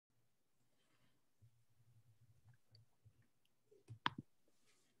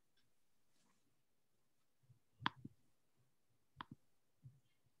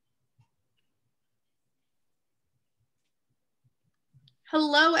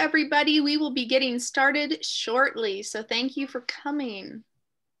Hello, everybody. We will be getting started shortly, so thank you for coming.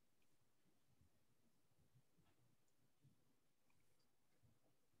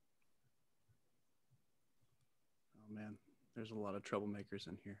 Oh man, there's a lot of troublemakers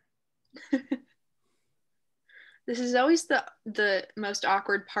in here. This is always the most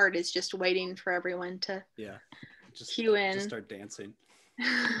awkward part, is just waiting for everyone to cue in. Just start dancing.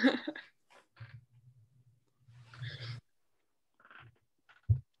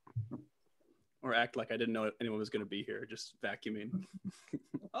 Or act like I didn't know anyone was going to be here, just vacuuming.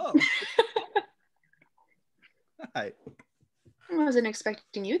 Oh. Hi. I wasn't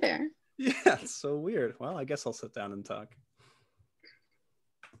expecting you there. Yeah, it's so weird. Well, I guess I'll sit down and talk.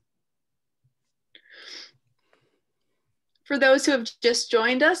 For those who have just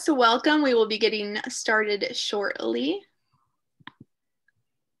joined us, welcome. We will be getting started shortly.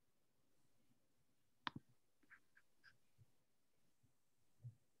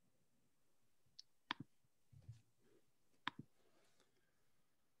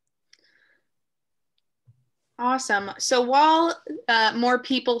 Awesome. So while more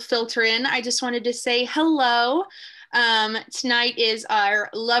people filter in, I just wanted to say hello. Tonight is our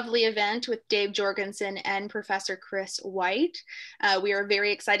lovely event with Dave Jorgenson and Professor Chris White. We are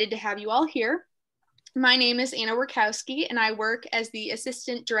very excited to have you all here. My name is Anna Workowski, and I work as the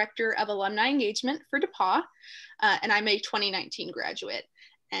Assistant Director of Alumni Engagement for DePauw, and I'm a 2019 graduate.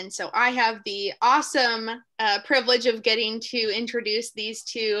 And so I have the awesome privilege of getting to introduce these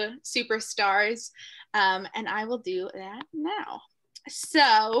two superstars, and I will do that now.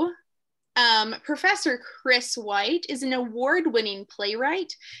 So Professor Chris White is an award-winning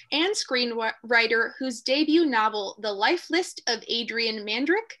playwright and screenwriter whose debut novel, The Life List of Adrian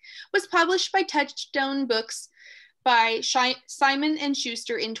Mandrick, was published by Touchstone Books by Simon &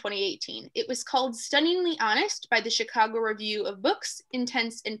 Schuster in 2018. It was called Stunningly Honest by the Chicago Review of Books,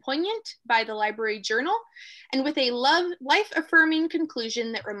 Intense and Poignant by the Library Journal, and with a life-affirming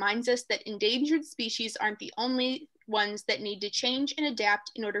conclusion that reminds us that endangered species aren't the only ones that need to change and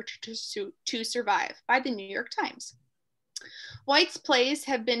adapt in order to survive by the New York Times. White's plays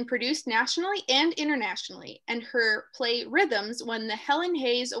have been produced nationally and internationally, and her play Rhythms won the Helen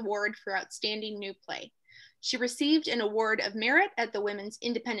Hayes Award for Outstanding New Play. She received an Award of Merit at the Women's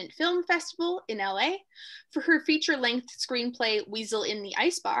Independent Film Festival in LA for her feature-length screenplay Weasel in the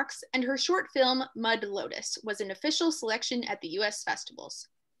Icebox, and her short film Mud Lotus was an official selection at the US festivals.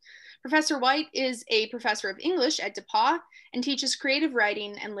 Professor White is a professor of English at DePauw and teaches creative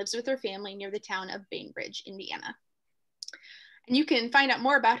writing and lives with her family near the town of Bainbridge, Indiana. And you can find out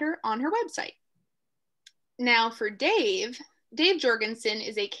more about her on her website. Now for Dave Jorgenson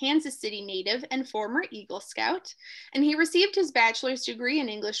is a Kansas City native and former Eagle Scout, and he received his bachelor's degree in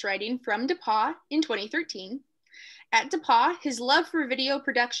English writing from DePauw in 2013. At DePauw, his love for video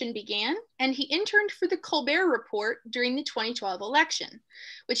production began, and he interned for the Colbert Report during the 2012 election,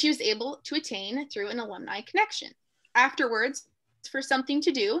 which he was able to attain through an alumni connection. Afterwards, for something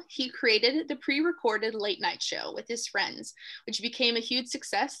to do, he created the pre-recorded late night show with his friends, which became a huge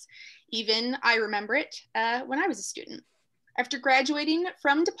success. Even I remember it when I was a student. After graduating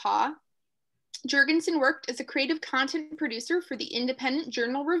from DePauw, Jorgenson worked as a creative content producer for the Independent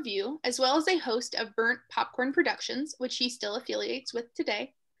Journal Review, as well as a host of Burnt Popcorn Productions, which he still affiliates with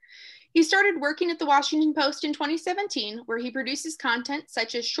today. He started working at the Washington Post in 2017, where he produces content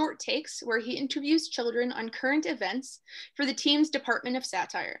such as Short Takes, where he interviews children on current events for the team's Department of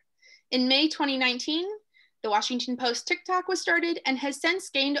Satire. In May 2019, the Washington Post TikTok was started and has since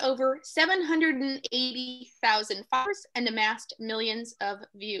gained over 780,000 followers and amassed millions of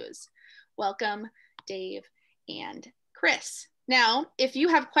views. Welcome, Dave and Chris. Now, if you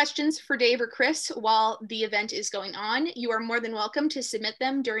have questions for Dave or Chris while the event is going on, you are more than welcome to submit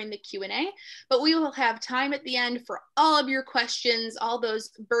them during the Q&A, but we will have time at the end for all of your questions, all those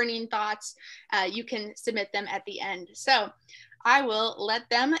burning thoughts. You can submit them at the end. So I will let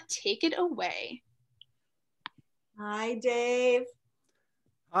them take it away. Hi, Dave.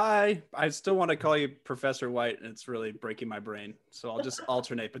 Hi. I still want to call you Professor White, and it's really breaking my brain. So I'll just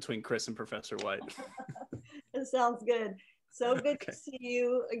alternate between Chris and Professor White. That sounds good. So good to see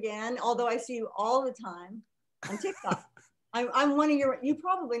you again, although I see you all the time on TikTok. I'm one of your, you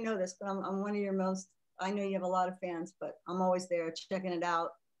probably know this, but I'm one of your most, I know you have a lot of fans, but I'm always there checking it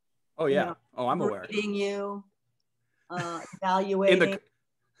out. Oh, yeah. You know, I'm aware. Reading you, evaluating.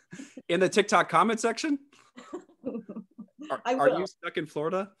 In the TikTok comment section? Are you stuck in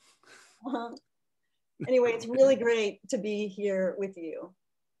Florida? Anyway, it's really great to be here with you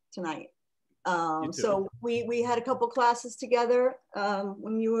tonight. So we had a couple classes together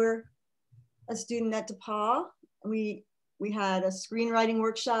when you were a student at DePauw. We We had a screenwriting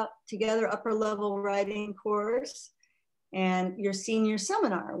workshop together, upper level writing course, and your senior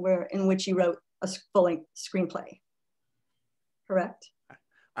seminar in which you wrote a full-length screenplay. Correct?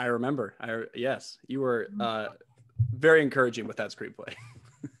 I remember. Yes, you were very encouraging with that screenplay.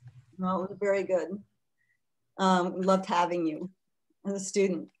 Well, it was very good. Loved having you as a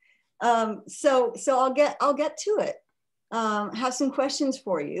student. So I'll get to it. Have some questions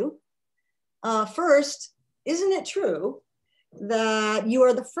for you. First, isn't it true that you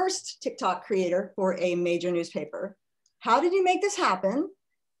are the first TikTok creator for a major newspaper? How did you make this happen?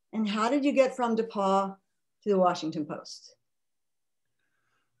 And how did you get from DePauw to the Washington Post?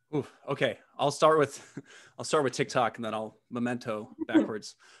 Ooh, okay, I'll start with TikTok and then I'll memento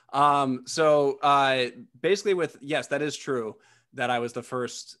backwards. Basically yes, that is true that I was the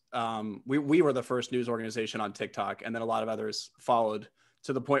first, we were the first news organization on TikTok, and then a lot of others followed,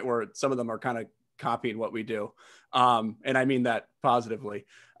 to the point where some of them are kind of copying what we do. And I mean that positively.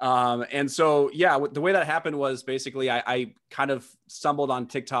 And so, yeah, the way that happened was basically I kind of stumbled on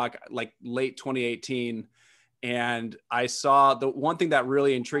TikTok like late 2018. And I saw the one thing that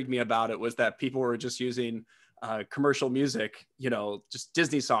really intrigued me about it was that people were just using commercial music, just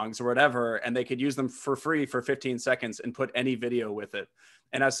Disney songs or whatever, and they could use them for free for 15 seconds and put any video with it.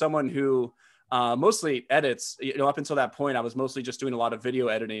 And as someone who mostly edits, up until that point, I was mostly just doing a lot of video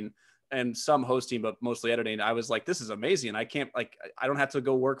editing and some hosting, but mostly editing. I was like, this is amazing. I don't have to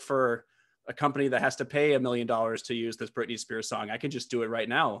go work for a company that has to pay $1 million to use this Britney Spears song. I can just do it right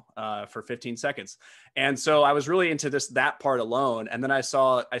now for 15 seconds. And so I was really into that part alone. And then I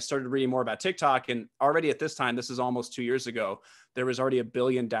started reading more about TikTok, and already at this time, this is almost 2 years ago, there was already 1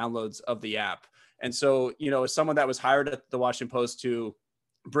 billion downloads of the app. And so, as someone that was hired at the Washington Post to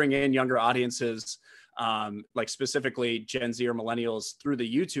bring in younger audiences, like specifically Gen Z or millennials, through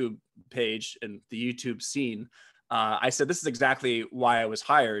the YouTube page and the YouTube scene, I said, this is exactly why I was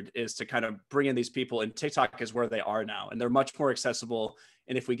hired, is to kind of bring in these people, and TikTok is where they are now, and they're much more accessible.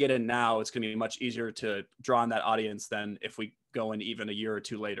 And if we get in now, it's going to be much easier to draw on that audience than if we go in even a year or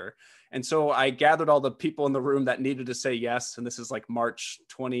two later. And so I gathered all the people in the room that needed to say yes. And this is like March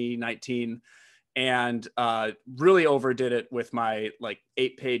 2019. And really overdid it with my like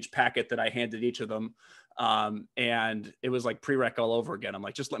 8-page packet that I handed each of them. And it was like prereq all over again. I'm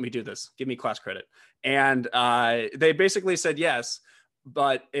like, just let me do this. Give me class credit. And they basically said yes,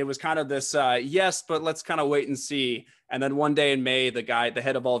 but it was kind of this, yes, but let's kind of wait and see. And then one day in May, the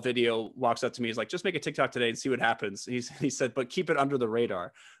head of all video, walks up to me. He's like, just make a TikTok today and see what happens. He said, but keep it under the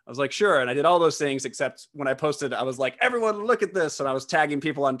radar. I was like, sure. And I did all those things, except when I posted, I was like, everyone look at this. And I was tagging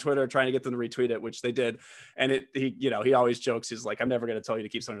people on Twitter, trying to get them to retweet it, which they did. And he always jokes. He's like, I'm never going to tell you to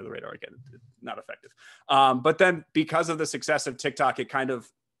keep something under the radar again. Not effective. But then because of the success of TikTok, it kind of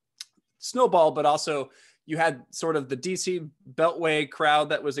snowballed, but also you had sort of the DC Beltway crowd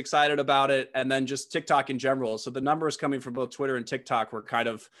that was excited about it, and then just TikTok in general. So the numbers coming from both Twitter and TikTok were kind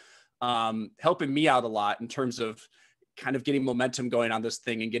of helping me out a lot in terms of kind of getting momentum going on this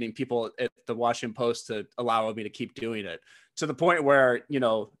thing and getting people at the Washington Post to allow me to keep doing it, to the point where,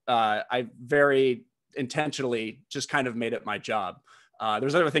 I very intentionally just kind of made it my job.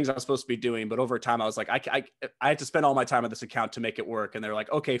 There's other things I was supposed to be doing, but over time I was like, I had to spend all my time on this account to make it work. And they're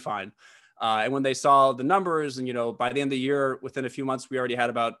like, okay, fine. And when they saw the numbers, and, by the end of the year, within a few months, we already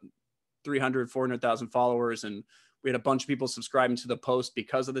had about 400,000 followers. And we had a bunch of people subscribing to the Post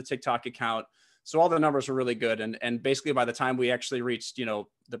because of the TikTok account. So all the numbers were really good. And basically by the time we actually reached,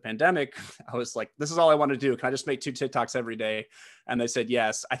 the pandemic, I was like, this is all I want to do. Can I just make 2 TikToks every day? And they said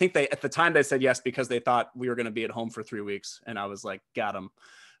yes. I think at the time they said yes because they thought we were going to be at home for 3 weeks. And I was like, got them.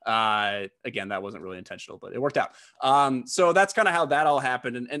 Again, that wasn't really intentional, but it worked out. So that's kind of how that all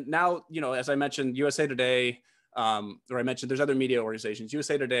happened. And now, as I mentioned, USA Today, or I mentioned there's other media organizations,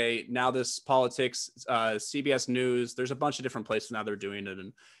 USA Today, Now This Politics, CBS News, there's a bunch of different places now they're doing it.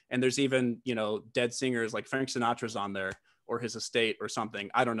 And there's even, dead singers like Frank Sinatra's on there, or his estate or something.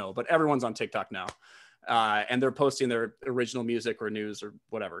 I don't know, but everyone's on TikTok now. And they're posting their original music or news or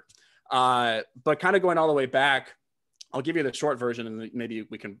whatever. But kind of going all the way back, I'll give you the short version and maybe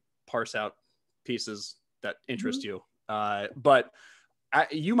we can parse out pieces that interest you. But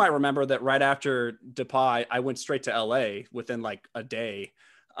you might remember that right after DePauw, I went straight to LA within like a day,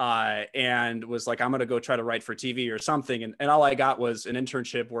 and was like, I'm going to go try to write for TV or something. And all I got was an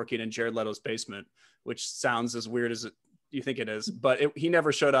internship working in Jared Leto's basement, which sounds as weird as you think it is, but he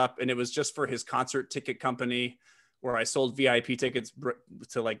never showed up. And it was just for his concert ticket company where I sold VIP tickets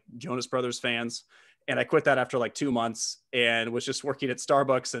to like Jonas Brothers fans. And I quit that after like 2 months and was just working at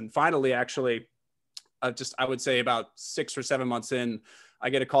Starbucks. And finally, actually, I would say about 6 or 7 months in, I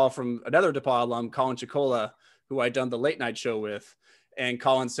get a call from another DePauw alum, Colin Chicola, who I'd done the late night show with. And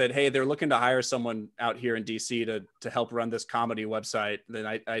Colin said, hey, they're looking to hire someone out here in DC to help run this comedy website.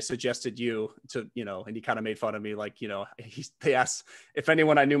 Then I suggested you to, and he kind of made fun of me. Like, they asked if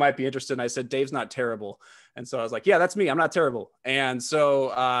anyone I knew might be interested. And I said, Dave's not terrible. And so I was like, yeah, that's me. I'm not terrible. And so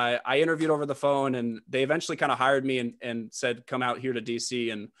I interviewed over the phone, and they eventually kind of hired me and said, come out here to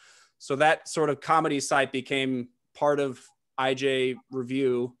DC. And so that sort of comedy site became part of IJ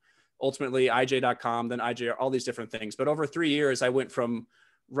Review, ultimately IJ.com, then IJ, all these different things. But over 3 years, I went from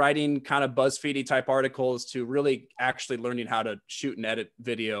writing kind of BuzzFeedy type articles to really actually learning how to shoot and edit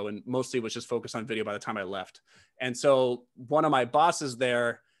video, and mostly was just focused on video by the time I left. And so one of my bosses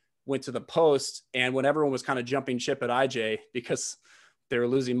there went to the Post, and when everyone was kind of jumping ship at IJ because they were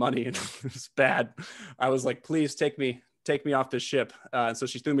losing money and it was bad, I was like, please take me off this ship. And so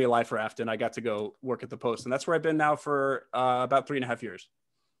she threw me a life raft, and I got to go work at the Post. And that's where I've been now for about 3.5 years.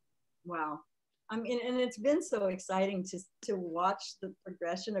 Wow. I mean, and it's been so exciting to watch the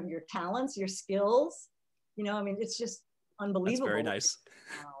progression of your talents, your skills. I mean, it's just unbelievable. That's very nice.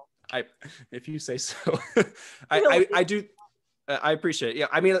 Wow. If you say so. I do. I appreciate it. Yeah.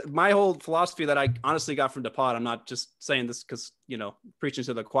 I mean, my whole philosophy that I honestly got from DePauw, I'm not just saying this because, preaching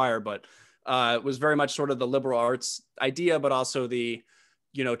to the choir, but it was very much sort of the liberal arts idea, but also the,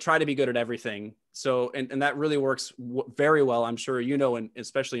 try to be good at everything. So, and that really works very well. I'm sure, and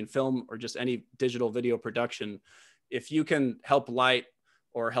especially in film or just any digital video production, if you can help light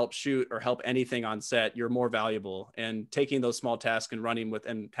or help shoot or help anything on set, you're more valuable. And taking those small tasks and running with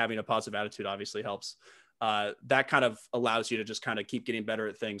and having a positive attitude obviously helps. That kind of allows you to just kind of keep getting better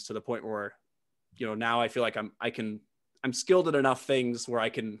at things to the point where, now I feel like I'm skilled at enough things where I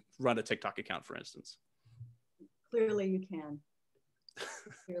can run a TikTok account, for instance. Clearly you can.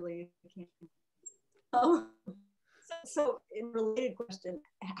 Clearly you can. Oh, so in related question,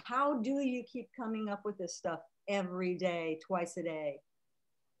 how do you keep coming up with this stuff every day, twice a day?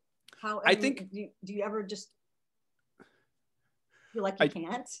 I think, do you ever just feel like you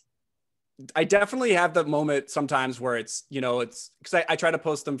can't? I definitely have the moment sometimes where it's because I try to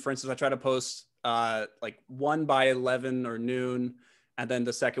post them. For instance, I try to post like one by 11 or noon, and then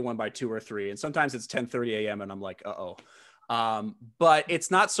the second one by 2 or 3. And sometimes it's 10:30 a.m. and I'm like, uh-oh. But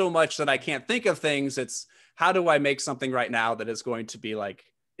it's not so much that I can't think of things. It's how do I make something right now that is going to be like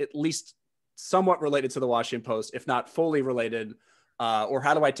at least somewhat related to the Washington Post, if not fully related, or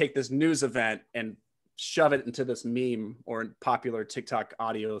how do I take this news event and shove it into this meme or popular TikTok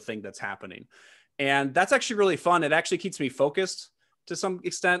audio thing that's happening. And that's actually really fun. It actually keeps me focused to some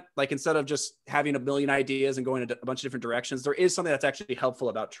extent. Like instead of just having a million ideas and going in a bunch of different directions, there is something that's actually helpful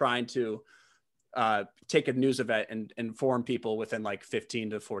about trying to take a news event and inform people within like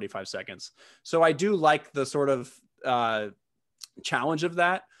 15 to 45 seconds. So I do like the sort of challenge of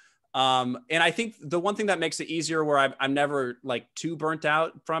that. And I think the one thing that makes it easier where I'm never like too burnt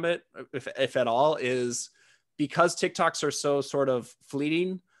out from it, if at all, is because TikToks are so sort of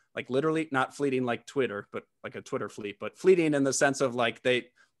fleeting, like literally not fleeting like Twitter, but like a Twitter fleet, but fleeting in the sense of like the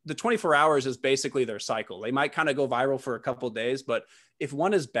 24 hours is basically their cycle. They might kind of go viral for a couple of days, but if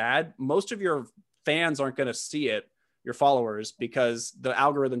one is bad, most of your fans aren't going to see it, your followers, because the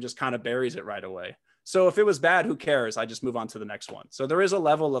algorithm just kind of buries it right away. So if it was bad, who cares? I just move on to the next one. So there is a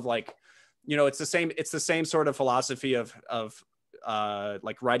level of like, it's the same sort of philosophy of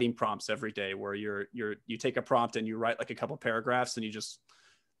like writing prompts every day where you take a prompt and you write like a couple paragraphs and you just,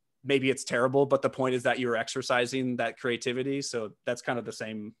 maybe it's terrible, but the point is that you're exercising that creativity. So that's kind of the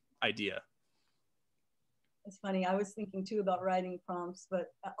same idea. It's funny. I was thinking too about writing prompts,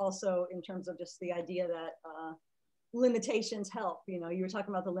 but also in terms of just the idea that limitations help. You were talking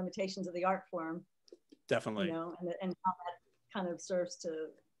about the limitations of the art form. Definitely. And how that kind of serves to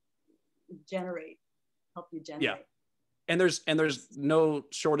help you generate. Yeah. And there's no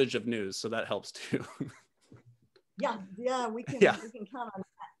shortage of news, so that helps too. Yeah, we can count on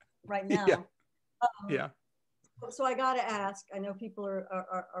that right now. Yeah. Yeah. So I got to ask. I know people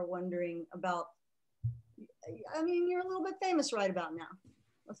are wondering about. I mean, you're a little bit famous right about now.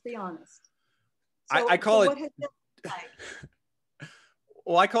 Let's be honest. So, I call it. What has it been like?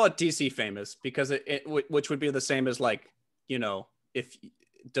 Well, I call it DC famous because which would be the same as like, if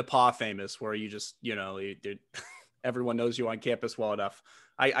DePauw famous, where you just, everyone knows you on campus well enough.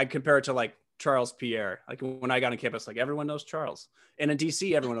 I compare it to like Charles Pierre. Like when I got on campus, like everyone knows Charles. And in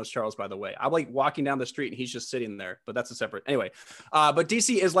DC, everyone knows Charles, by the way. I'm like walking down the street and he's just sitting there, but that's a separate, anyway. But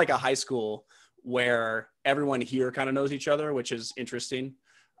DC is like a high school where everyone here kind of knows each other, which is interesting.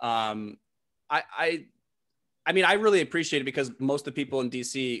 I mean, I really appreciate it because most of the people in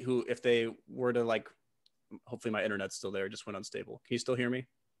DC who, if they were to like, hopefully my internet's still there, just went unstable. Can you still hear me?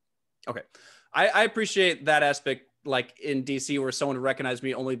 Okay. I appreciate that aspect, like in DC, where someone would recognize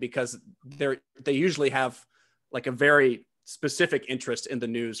me only because they usually have like a very specific interest in the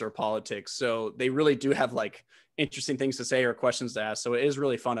news or politics. So they really do have like interesting things to say or questions to ask. So it is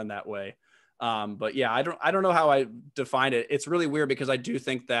really fun in that way. But yeah, I don't know how I define it. It's really weird because I do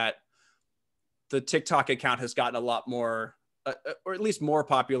think that the TikTok account has gotten a lot more, or at least more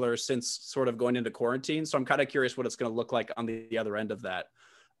popular since sort of going into quarantine. So I'm kind of curious what it's going to look like on the other end of that.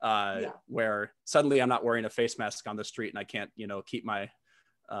 Where suddenly I'm not wearing a face mask on the street and I can't, keep my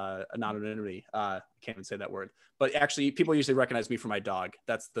anonymity. Can't even say that word. But actually, people usually recognize me for my dog.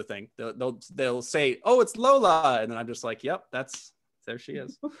 That's the thing. They'll say, "Oh, it's Lola," and then I'm just like, "Yep, there she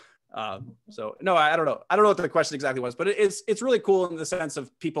is." So no, I don't know. I don't know what the question exactly was, but it's really cool in the sense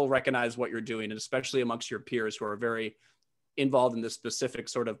of people recognize what you're doing, and especially amongst your peers who are very involved in this specific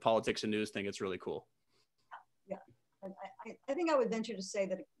sort of politics and news thing. It's really cool. Yeah. I think I would venture to say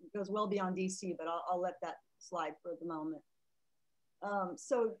that it goes well beyond DC, but I'll let that slide for the moment.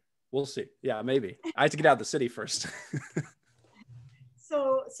 So we'll see. Yeah, maybe. I have to get out of the city first.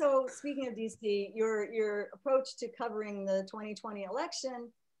 So speaking of DC, your approach to covering the 2020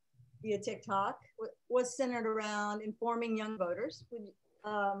 election via TikTok was centered around informing young voters.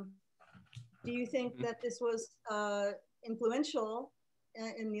 Do you think that this was influential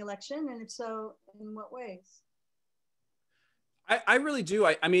in the election, and if so, in what ways? I really do.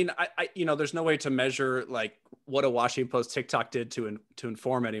 I mean, there's no way to measure like what a Washington Post TikTok did to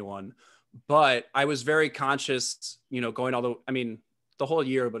inform anyone, but I was very conscious, going the whole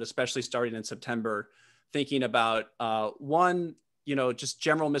year, but especially starting in September, thinking about one, just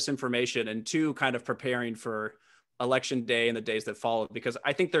general misinformation, and two, kind of preparing for election day and the days that followed, because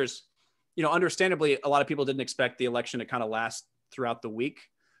I think there's, understandably, a lot of people didn't expect the election to kind of last throughout the week.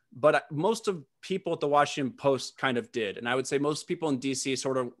 But most of people at the Washington Post kind of did. And I would say most people in DC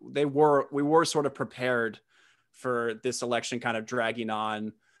we were sort of prepared for this election kind of dragging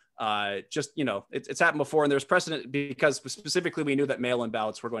on. It's happened before, and there's precedent because specifically we knew that mail-in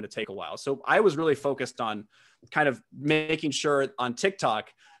ballots were going to take a while. So I was really focused on kind of making sure on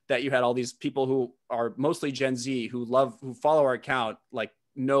TikTok that you had all these people who are mostly Gen Z who follow our account, like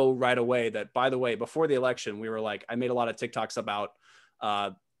know right away that, by the way, before the election, we were like, I made a lot of TikToks about,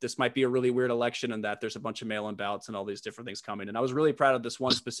 this might be a really weird election and that there's a bunch of mail-in ballots and all these different things coming. And I was really proud of this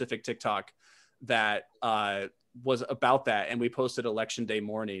one specific TikTok that was about that. And we posted election day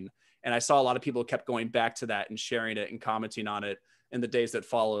morning. And I saw a lot of people kept going back to that and sharing it and commenting on it in the days that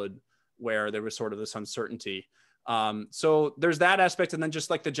followed, where there was sort of this uncertainty. So there's that aspect. And then just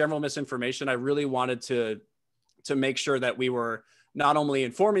like the general misinformation, I really wanted to make sure that we were not only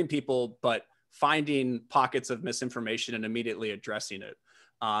informing people, but finding pockets of misinformation and immediately addressing it.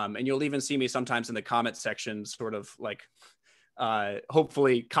 And you'll even see me sometimes in the comment section, sort of like,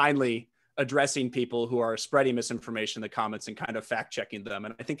 hopefully kindly addressing people who are spreading misinformation in the comments and kind of fact checking them.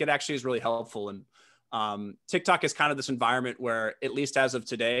 And I think it actually is really helpful. And TikTok is kind of this environment where, at least as of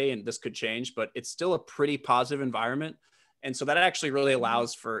today, and this could change, but it's still a pretty positive environment. And so that actually really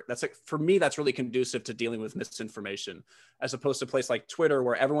allows for me, that's really conducive to dealing with misinformation, as opposed to a place like Twitter,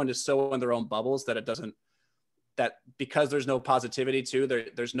 where everyone is so in their own bubbles that because there's no positivity too,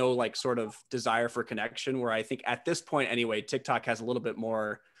 there's no like sort of desire for connection, where I think at this point anyway, TikTok has a little bit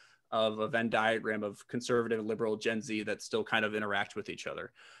more of a Venn diagram of conservative, liberal, Gen Z that still kind of interact with each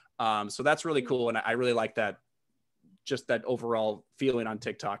other. So that's really cool. And I really like that, just that overall feeling on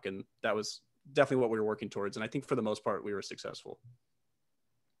TikTok. And that was definitely what we were working towards. And I think for the most part, we were successful.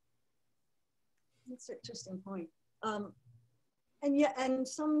 That's an interesting point. And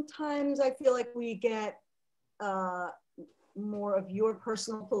sometimes I feel like we get more of your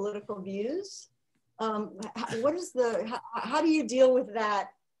personal political views. How do you deal with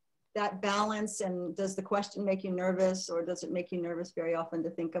that balance, and does the question make you nervous, or does it make you nervous very often to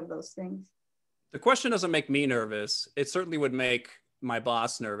think of those things? The question doesn't make me nervous. It certainly would make my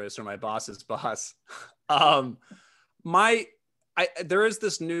boss nervous, or my boss's boss. There is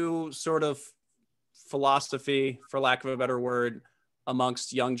this new sort of philosophy, for lack of a better word,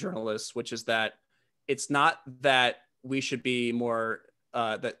 amongst young journalists, which is that it's not that we should be more,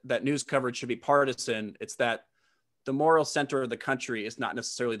 that news coverage should be partisan. It's that the moral center of the country is not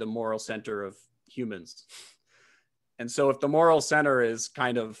necessarily the moral center of humans. And so if the moral center is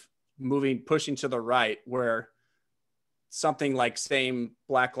kind of pushing to the right, where something like saying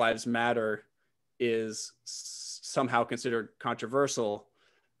Black Lives Matter is somehow considered controversial,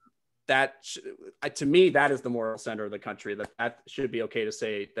 to me, that is the moral center of the country, that should be okay to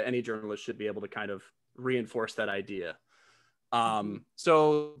say, that any journalist should be able to kind of reinforce that idea.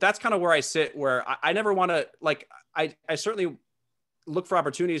 So that's kind of where I sit, where I never want to, like, I certainly look for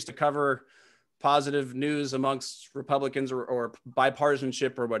opportunities to cover positive news amongst Republicans or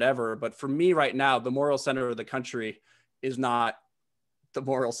bipartisanship or whatever. But for me right now, the moral center of the country is not the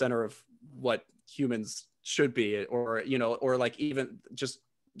moral center of what humans should be, or, you know, or like even just,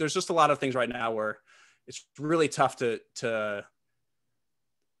 there's just a lot of things right now where it's really tough to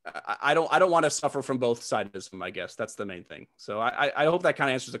I don't want to suffer from both sidism, I guess. That's the main thing. So I hope that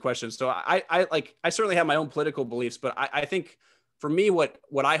kind of answers the question. So I certainly have my own political beliefs, but I think for me, what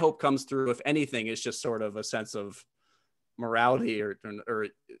I hope comes through, if anything, is just sort of a sense of morality or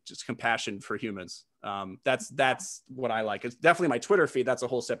just compassion for humans. That's what I like. It's definitely my Twitter feed. That's a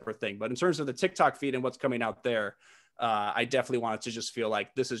whole separate thing. But in terms of the TikTok feed and what's coming out there, I definitely want it to just feel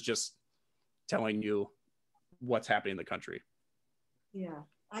like this is just telling you what's happening in the country. Yeah,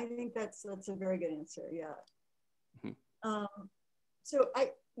 I think that's a very good answer. Yeah. Mm-hmm. So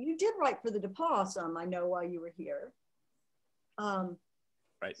you did write for the DePauw some, I know, while you were here.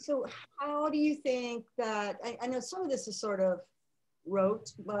 Right. So how do you think that, I know some of this is sort of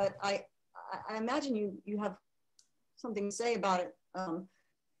rote, but I imagine you have something to say about it.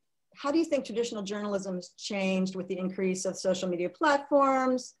 How do you think traditional journalism has changed with the increase of social media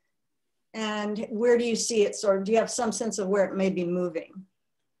platforms? And where do you see it sort of, do you have some sense of where it may be moving?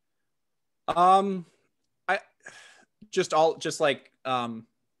 I just like kind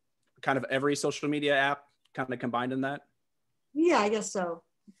of every social media app kind of combined in that. Yeah, I guess so.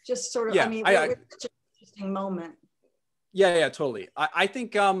 Just sort of, yeah, I mean, it's such an interesting moment. Yeah, totally. I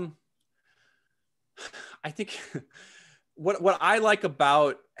think what I like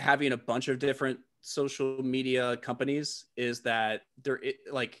about having a bunch of different social media companies is that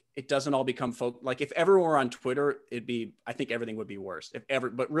it doesn't all become like if everyone were on Twitter, I think everything would be worse.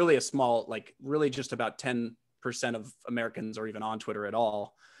 But really a small, like really just about 10% of Americans are even on Twitter at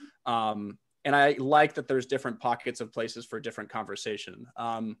all. And I like that there's different pockets of places for different conversation.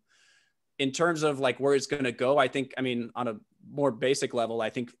 In terms of like where it's going to go, I mean, on a more basic level,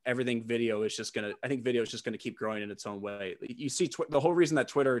 I think video is just going to keep growing in its own way. You see, the whole reason that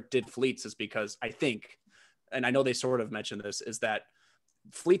Twitter did fleets is because I think, and I know they sort of mentioned this, is that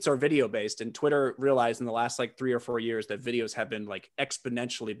fleets are video based, and Twitter realized in the last like 3 or 4 years that videos have been like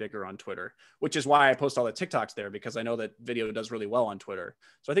exponentially bigger on Twitter, which is why I post all the TikToks there, because I know that video does really well on Twitter.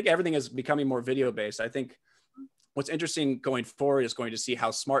 So I think everything is becoming more video based. I think what's interesting going forward is going to see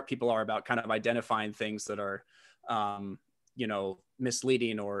how smart people are about kind of identifying things that are,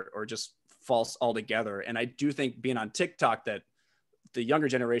 misleading or just false altogether. And I do think being on TikTok that the younger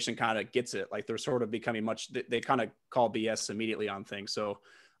generation kind of gets it. Like they're sort of becoming they kind of call BS immediately on things. So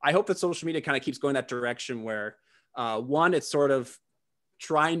I hope that social media kind of keeps going that direction where one, it's sort of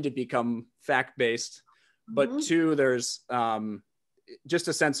trying to become fact-based, but two, there's just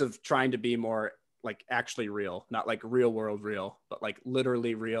a sense of trying to be more like actually real, not like real world real, but like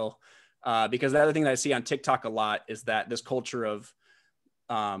literally real. Because the other thing that I see on TikTok a lot is that this culture of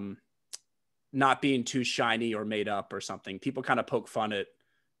not being too shiny or made up or something. People kind of poke fun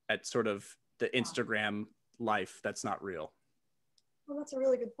at sort of the Instagram life that's not real. Well, that's a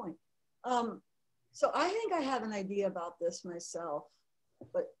really good point. So I think I have an idea about this myself,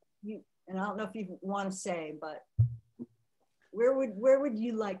 but and I don't know if you want to say, but where would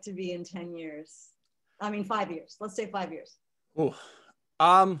you like to be in 10 years? I mean, 5 years. Let's say 5 years. Oh,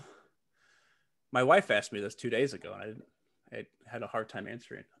 my wife asked me this 2 days ago, and I had a hard time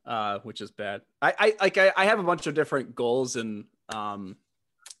answering, which is bad. I have a bunch of different goals and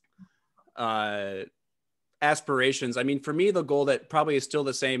aspirations. I mean, for me, the goal that probably is still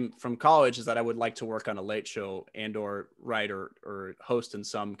the same from college is that I would like to work on a late show and or write or host in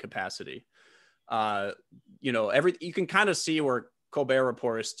some capacity. You can kind of see where Colbert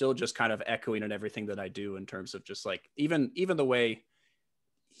Report is still just kind of echoing in everything that I do in terms of just like even the way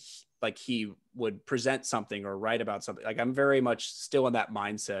like he would present something or write about something. Like I'm very much still in that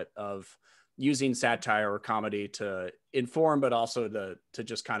mindset of using satire or comedy to inform, but also to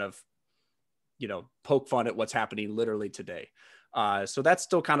just kind of, poke fun at what's happening literally today. So that's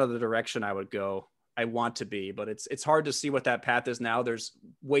still kind of the direction I would go. I want to be, but it's hard to see what that path is now. There's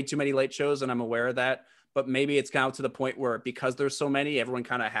way too many late shows and I'm aware of that, but maybe it's kind of to the point where because there's so many, everyone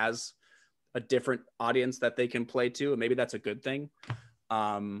kind of has a different audience that they can play to. And maybe that's a good thing.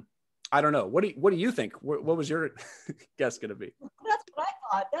 I don't know. What do you think? What was your guess going to be?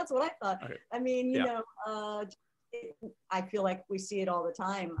 That's what I thought. Okay. I mean, yeah. I feel like we see it all the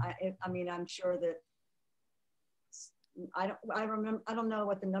time. I mean, I'm sure that I don't know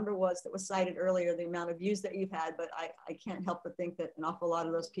what the number was that was cited earlier, the amount of views that you've had, but I can't help but think that an awful lot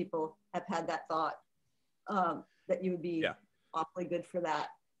of those people have had that thought that you would be awfully good for that.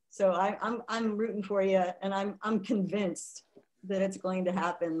 So I'm rooting for you, and I'm convinced that it's going to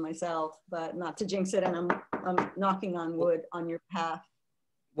happen myself, but not to jinx it. And I'm knocking on wood on your path.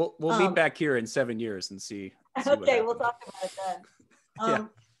 We'll meet back here in 7 years and see okay, we'll talk about it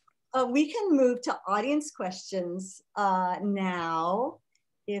then. We can move to audience questions now.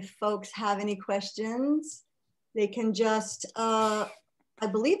 If folks have any questions, they can just, I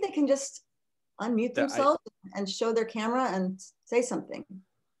believe they can just unmute themselves and show their camera and say something.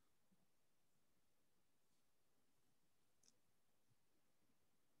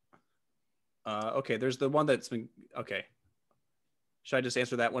 Okay, there's the one that's been, okay. Should I just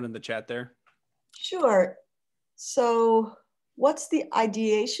answer that one in the chat there? Sure. So what's the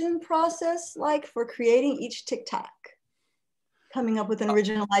ideation process like for creating each TikTok? Coming up with an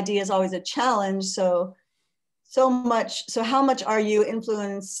original idea is always a challenge. So how much are you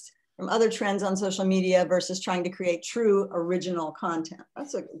influenced from other trends on social media versus trying to create true original content?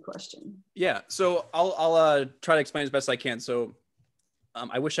 That's a good question. Yeah, so I'll try to explain as best I can. So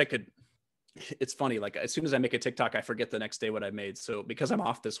I wish I could. It's funny, like as soon as I make a TikTok, I forget the next day what I made. So because I'm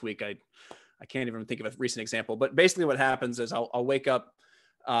off this week, I can't even think of a recent example. But basically what happens is I'll wake up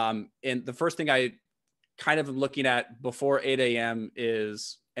and the first thing I kind of am looking at before 8 a.m.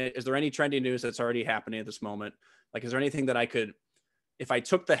 is there any trending news that's already happening at this moment? Like, is there anything that I could, if I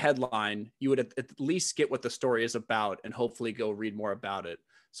took the headline, you would at least get what the story is about and hopefully go read more about it.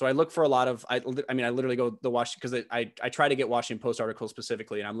 So I look for a lot of, I literally go the Washington, because I try to get Washington Post articles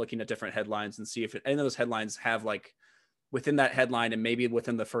specifically, and I'm looking at different headlines and see if any of those headlines have like within that headline and maybe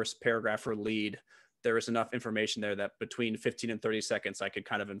within the first paragraph or lead, there is enough information there that between 15 and 30 seconds, I could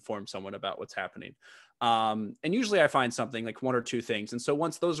kind of inform someone about what's happening. And usually I find something like one or two things. And so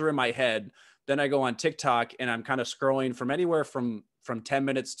once those are in my head, then I go on TikTok and I'm kind of scrolling from anywhere from 10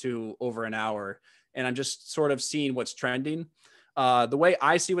 minutes to over an hour. And I'm just sort of seeing what's trending. The way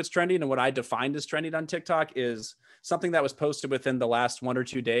I see what's trending and what I defined as trending on TikTok is something that was posted within the last 1 or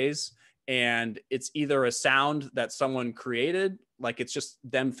 2 days. And it's either a sound that someone created, like it's just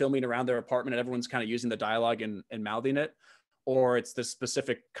them filming around their apartment and everyone's kind of using the dialogue and mouthing it, or it's this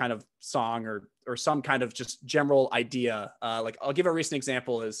specific kind of song or some kind of just general idea. Like I'll give a recent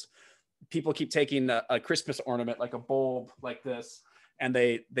example is people keep taking a Christmas ornament, like a bulb like this, and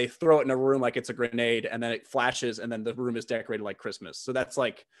they throw it in a room like it's a grenade, and then it flashes, and then the room is decorated like Christmas. So that's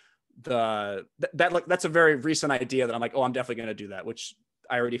like that's a very recent idea that I'm like, oh, I'm definitely going to do that, which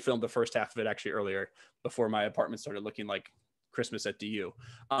I already filmed the first half of it actually earlier before my apartment started looking like Christmas at DU.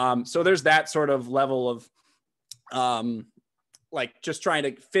 So there's that sort of level of like just trying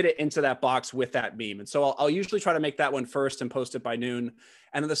to fit it into that box with that meme. And so I'll usually try to make that one first and post it by noon.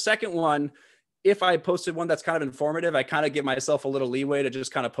 And then the second one, if I posted one that's kind of informative, I kind of give myself a little leeway to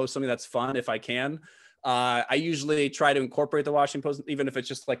just kind of post something that's fun if I can. I usually try to incorporate the Washington Post, even if it's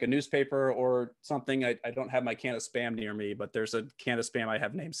just like a newspaper or something. I don't have my can of Spam near me, but there's a can of Spam I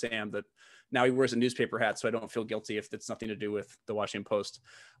have named Sam that now he wears a newspaper hat, so I don't feel guilty if it's nothing to do with the Washington Post.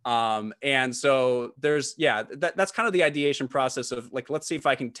 And so there's, that's kind of the ideation process of like, let's see if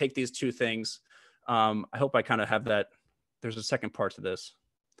I can take these two things. I hope I kind of have that. There's a second part to this.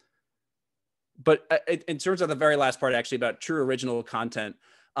 But in terms of the very last part, actually about true original content,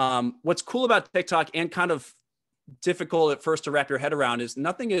 what's cool about TikTok and kind of difficult at first to wrap your head around is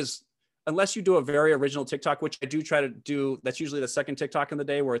nothing is, unless you do a very original TikTok, which I do try to do. That's usually the second TikTok in the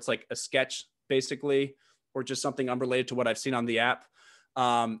day where it's like a sketch basically, or just something unrelated to what I've seen on the app.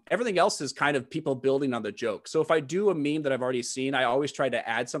 Everything else is kind of people building on the joke. So if I do a meme that I've already seen, I always try to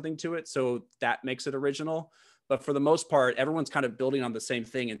add something to it. So that makes it original. But for the most part, everyone's kind of building on the same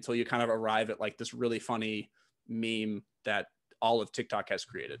thing until you kind of arrive at like this really funny meme that all of TikTok has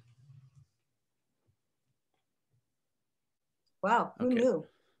created. Wow, who knew?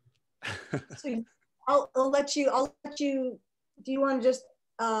 So I'll let you, do you want to just,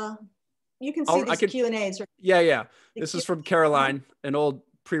 you can see these Q&As. Yeah. This is from Caroline, an old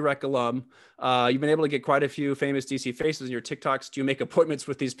prereq alum. You've been able to get quite a few famous DC faces in your TikToks. Do you make appointments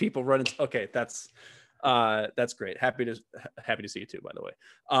with these people running? Okay, that's great. Happy to see you too, by the way.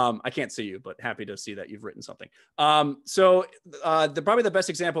 I can't see you, but happy to see that you've written something. So probably the best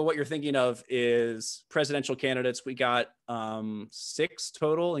example of what you're thinking of is presidential candidates. We got 6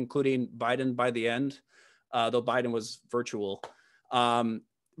 total, including Biden by the end, though Biden was virtual.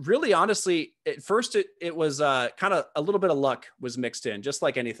 Really, honestly, at first it was kind of a little bit of luck was mixed in, just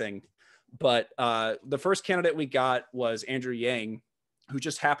like anything. But the first candidate we got was Andrew Yang, who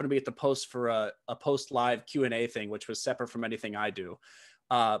just happened to be at the Post for a Post Live Q&A thing, which was separate from anything I do.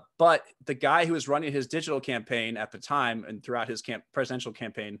 But the guy who was running his digital campaign at the time and throughout his presidential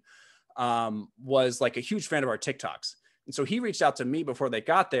campaign was like a huge fan of our TikToks. And so he reached out to me before they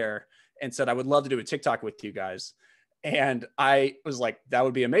got there and said, I would love to do a TikTok with you guys. And I was like, that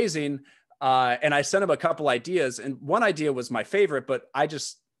would be amazing. And I sent him a couple ideas, and one idea was my favorite, but I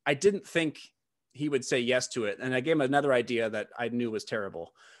didn't think he would say yes to it. And I gave him another idea that I knew was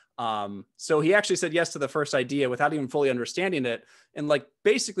terrible. So he actually said yes to the first idea without even fully understanding it. And like,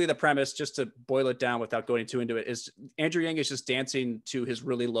 basically the premise, just to boil it down without going too into it, is Andrew Yang is just dancing to his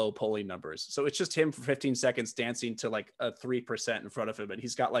really low polling numbers. So it's just him for 15 seconds dancing to like a 3% in front of him. And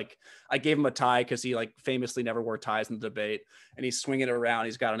he's got like, I gave him a tie because he like famously never wore ties in the debate, and he's swinging it around.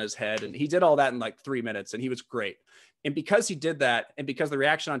 He's got on his head, and he did all that in like 3 minutes, and he was great. And because he did that, and because the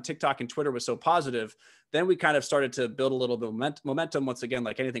reaction on TikTok and Twitter was so positive, then we kind of started to build a little bit of momentum once again,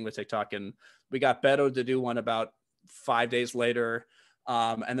 like anything with TikTok. And we got Beto to do one about 5 days later.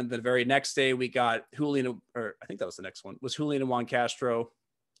 And then the very next day we got Julian, or I think that was the next one, was Julian and Juan Castro.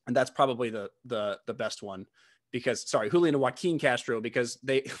 And that's probably the best one because, sorry, Julian and Joaquin Castro, because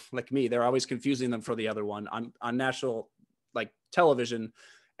they, like me, they're always confusing them for the other one on national like television.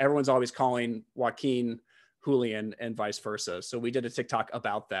 Everyone's always calling Joaquin Julian and vice versa. So we did a TikTok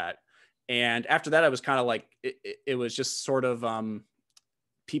about that. And after that, I was kind of like, it was just sort of,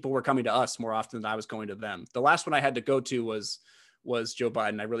 people were coming to us more often than I was going to them. The last one I had to go to was Joe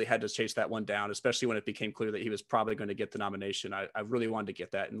Biden. I really had to chase that one down, especially when it became clear that he was probably going to get the nomination. I really wanted to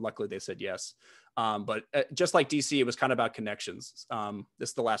get that. And luckily they said yes. But just like DC, it was kind of about connections. This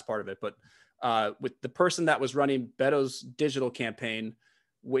is the last part of it. But with the person that was running Beto's digital campaign,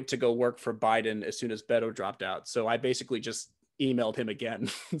 went to go work for Biden as soon as Beto dropped out. So I basically just emailed him again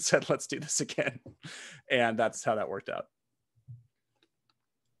and said, let's do this again. And that's how that worked out.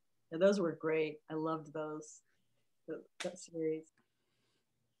 Yeah, those were great. I loved those, that series.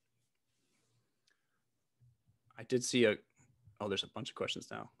 I did see there's a bunch of questions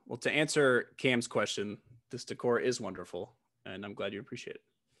now. Well, to answer Cam's question, this decor is wonderful, and I'm glad you appreciate it.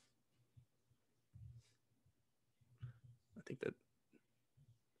 I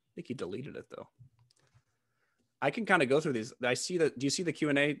think he deleted it though. I can kind of go through these. I see that. Do you see the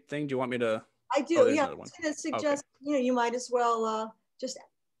Q&A thing? Do you want me to? I do. Yeah. I was going to suggest, okay, you might as well just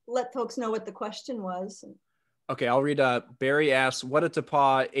let folks know what the question was. Okay, I'll read. Barry asks, what at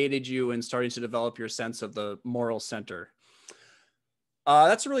DePauw aided you in starting to develop your sense of the moral center?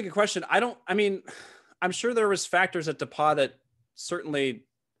 That's a really good question. I'm sure there was factors at DePauw that certainly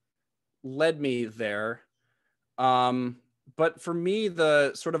led me there. But for me,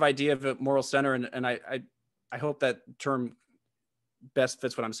 the sort of idea of a moral center, and I hope that term best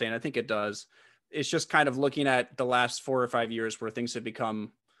fits what I'm saying. I think it does. It's just kind of looking at the last 4 or 5 years where things have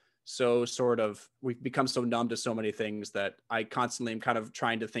become we've become so numb to so many things that I constantly am kind of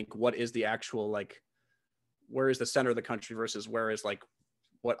trying to think, what is the actual, like, where is the center of the country versus where is like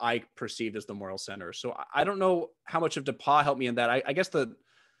what I perceived as the moral center. So I don't know how much of DePauw helped me in that. I guess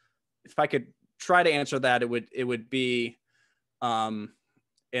if I could try to answer that, it would be, and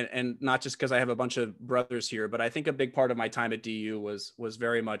not just because I have a bunch of brothers here, but I think a big part of my time at DU was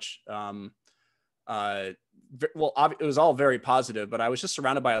very much, it was all very positive, but I was just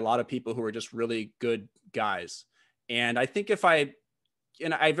surrounded by a lot of people who were just really good guys. And I think I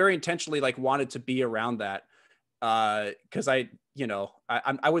very intentionally like wanted to be around that, because I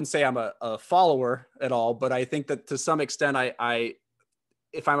wouldn't say I'm a follower at all, but I think that to some extent,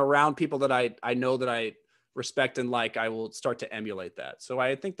 if I'm around people that I know that I respect and like, I will start to emulate that. So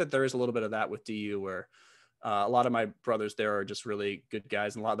I think that there is a little bit of that with DU, where a lot of my brothers there are just really good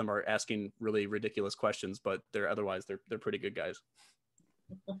guys, and a lot of them are asking really ridiculous questions, but they're pretty good guys.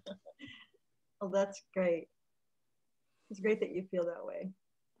 Oh, that's great. It's great that you feel that way.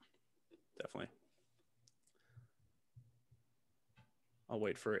 Definitely. I'll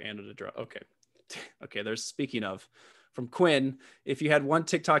wait for Anna to draw. Okay. Okay. There's, speaking of, from Quinn, if you had one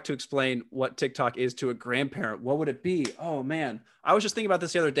TikTok to explain what TikTok is to a grandparent, what would it be? Oh man. I was just thinking about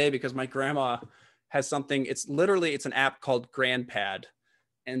this the other day because my grandma has something. It's an app called GrandPad,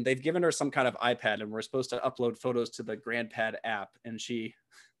 and they've given her some kind of iPad, and we're supposed to upload photos to the GrandPad app. And she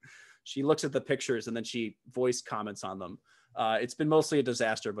looks at the pictures and then she voice comments on them. It's been mostly a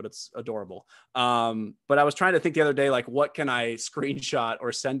disaster, but it's adorable. But I was trying to think the other day, like, what can I screenshot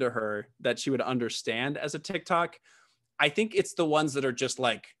or send to her that she would understand as a TikTok? I think it's the ones that are just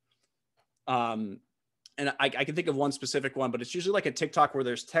like, and I can think of one specific one, but it's usually like a TikTok where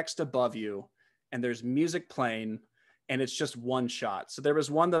there's text above you and there's music playing and it's just one shot. So there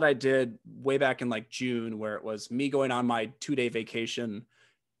was one that I did way back in like June where it was me going on my 2-day vacation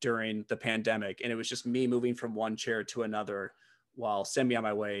during the pandemic. And it was just me moving from one chair to another while Send Me On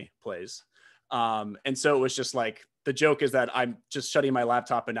My Way plays. And so it was just like the joke is that I'm just shutting my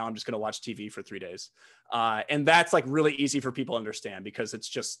laptop and now I'm just going to watch TV for 3 days. And that's like really easy for people to understand because it's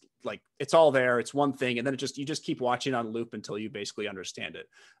just like, it's all there. It's one thing. And then you just keep watching on loop until you basically understand it.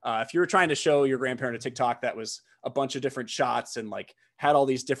 If you were trying to show your grandparent a TikTok that was a bunch of different shots and like had all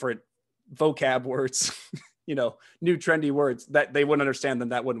these different vocab words, new trendy words that they wouldn't understand, then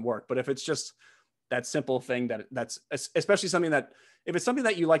that wouldn't work. But if it's just that simple thing that's especially something that, if it's something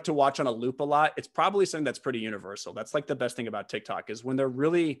that you like to watch on a loop a lot, it's probably something that's pretty universal. That's like the best thing about TikTok is when they're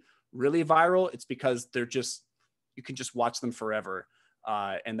really, really viral, it's because you can just watch them forever.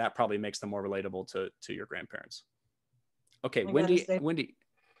 And that probably makes them more relatable to your grandparents. Okay. Wendy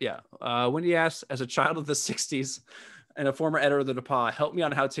asks, as a child of the 60s and a former editor of the DePauw, help me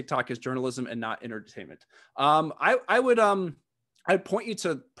on how TikTok is journalism and not entertainment. I'd point you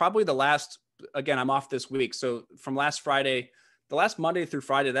to probably again, I'm off this week. So from last Friday, the last Monday through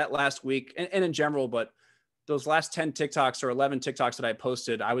Friday, that last week, and in general, but those last 10 TikToks or 11 TikToks that I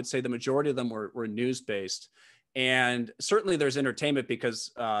posted, I would say the majority of them were news-based. And certainly there's entertainment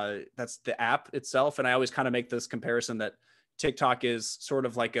because that's the app itself. And I always kind of make this comparison that TikTok is sort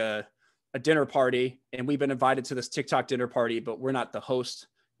of like a dinner party. And we've been invited to this TikTok dinner party, but we're not the host.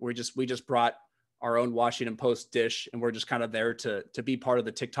 We just brought our own Washington Post dish, and we're just kind of there to be part of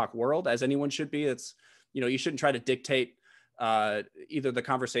the TikTok world, as anyone should be. It's, you shouldn't try to dictate either the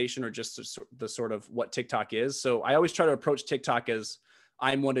conversation or just the sort of what TikTok is. So I always try to approach TikTok as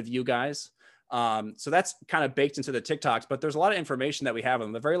I'm one of you guys. So that's kind of baked into the TikToks, but there's a lot of information that we have.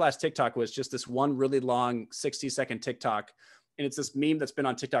 And the very last TikTok was just this one really long 60-second TikTok. And it's this meme that's been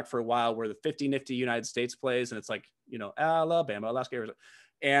on TikTok for a while where the 50 nifty United States plays. And it's like, Alabama, Alaska, Arizona.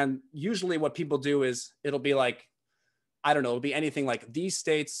 And usually what people do is it'll be like, I don't know, it'll be anything like these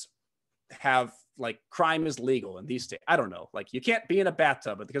states have like crime is legal in these states. I don't know, like you can't be in a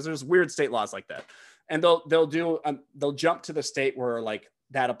bathtub because there's weird state laws like that. And they'll jump to the state where like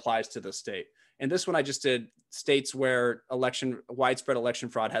that applies to the state. And this one I just did states where widespread election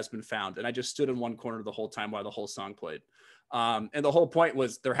fraud has been found. And I just stood in one corner the whole time while the whole song played. And the whole point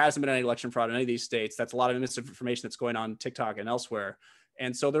was there hasn't been any election fraud in any of these states. That's a lot of misinformation that's going on TikTok and elsewhere.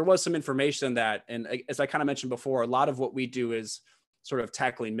 And so there was some information that, and as I kind of mentioned before, a lot of what we do is sort of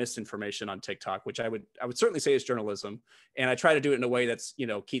tackling misinformation on TikTok, which I would certainly say is journalism. And I try to do it in a way that's,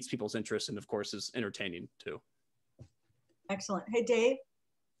 keeps people's interest and of course is entertaining too. Excellent. Hey, Dave.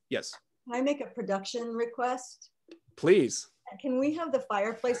 Yes. Can I make a production request? Please. Can we have the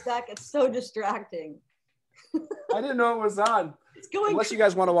fireplace back? It's so distracting. I didn't know it was on. It's going Unless you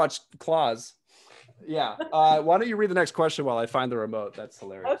guys want to watch Claws. Yeah. Why don't you read the next question while I find the remote? That's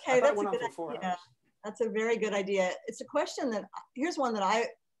hilarious. Okay, that's a good idea. That's a very good idea. It's a question here's one that I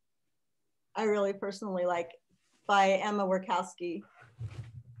really personally like, by Emma Werkowski.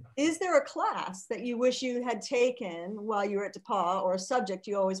 Is there a class that you wish you had taken while you were at DePauw, or a subject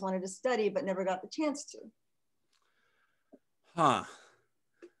you always wanted to study but never got the chance to?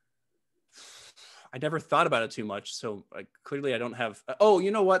 I never thought about it too much. So clearly I don't have,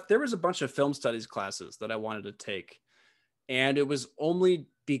 you know what? There was a bunch of film studies classes that I wanted to take. And it was only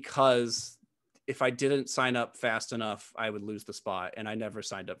because if I didn't sign up fast enough, I would lose the spot. And I never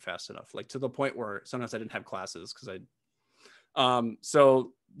signed up fast enough, like to the point where sometimes I didn't have classes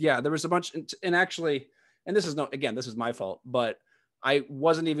so yeah, there was a bunch. And actually, and this is my fault, but I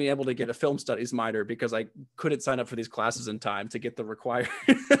wasn't even able to get a film studies minor because I couldn't sign up for these classes in time to get the required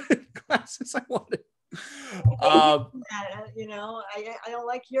classes I wanted. I don't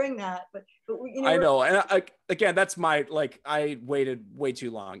like hearing that, but I know. And again, that's I waited way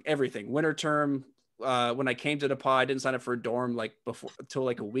too long. Everything winter term. When I came to DePauw, I didn't sign up for a dorm until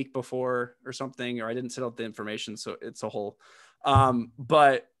a week before or something, or I didn't set out the information. So it's a whole,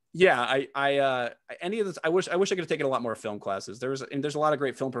 but yeah, any of this, I wish I could have taken a lot more film classes. There's a lot of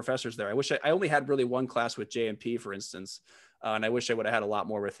great film professors there. I wish I only had really one class with JMP, for instance. And I wish I would have had a lot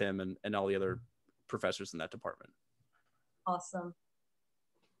more with him and all the other professors in that department. Awesome.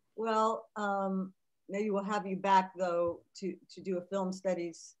 Well, maybe we'll have you back though to do a film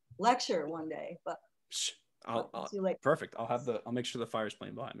studies lecture one day, but I'll perfect. I'll make sure the fire's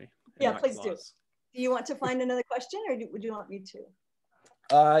playing behind me. Yeah, please do. Do you want to find another question, or would you want me to?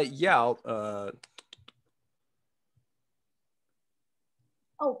 Yeah.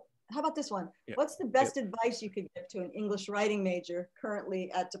 Oh, how about this one? Yeah. What's the best advice you could give to an English writing major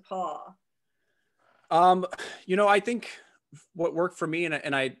currently at DePauw? I think what worked for me,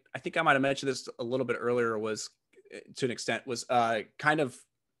 and I think I might have mentioned this a little bit earlier, was to an extent was kind of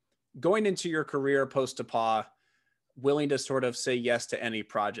going into your career post DePauw, willing to sort of say yes to any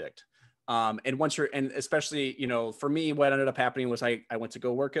project. And once and especially, for me, what ended up happening was I went to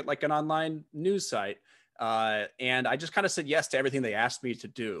go work at like an online news site. And I just kind of said yes to everything they asked me to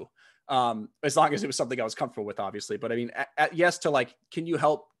do. As long as it was something I was comfortable with, obviously. But I mean, yes to like, can you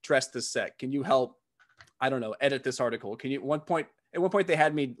help dress this set? Can you help, I don't know, edit this article? Can you, at one point they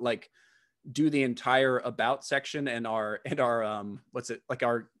had me like do the entire about section and our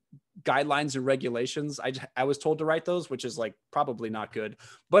our guidelines and regulations. I was told to write those, which is like probably not good,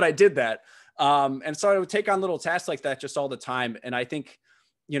 but I did that. And so I would take on little tasks like that just all the time. And I think,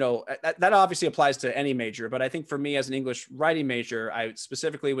 you know, that obviously applies to any major, but I think for me as an English writing major, I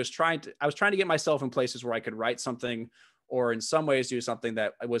specifically was trying to get myself in places where I could write something or in some ways do something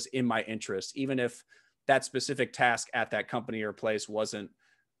that was in my interest, even if that specific task at that company or place wasn't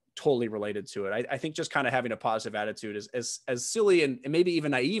totally related to it. I think just kind of having a positive attitude is as silly and maybe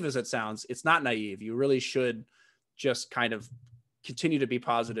even naive as it sounds. It's not naive. You really should just kind of continue to be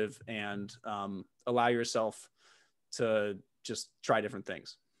positive and allow yourself to just try different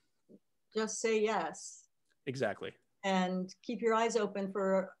things. Just say yes. Exactly. And keep your eyes open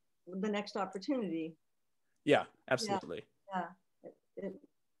for the next opportunity. Yeah, absolutely. Yeah.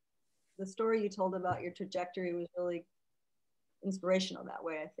 The story you told about your trajectory was really inspirational that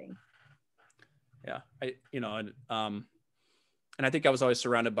way, I think. Yeah. And I think I was always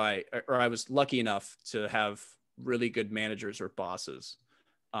surrounded by, or I was lucky enough to have really good managers or bosses.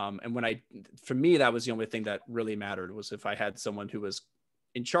 And for me, that was the only thing that really mattered, was if I had someone who was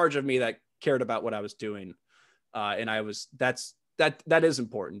in charge of me that cared about what I was doing. And that is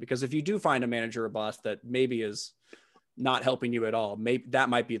important, because if you do find a manager or boss that maybe is not helping you at all, maybe that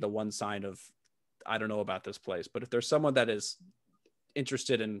might be the one sign of, I don't know about this place. But if there's someone that is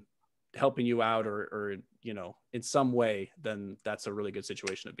interested in helping you out or you know, in some way, then that's a really good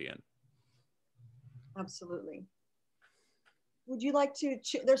situation to be in. Absolutely. Would you like to,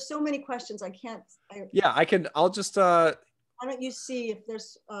 there's so many questions. I'll just, why don't you see if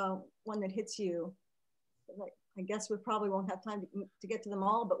there's one that hits you? I guess we probably won't have time to get to them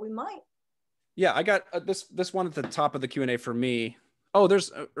all, but we might. Yeah, I got this one at the top of the Q&A for me. Oh,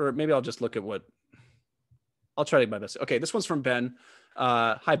 or maybe I'll just look at I'll try to do my best. Okay, this one's from Ben.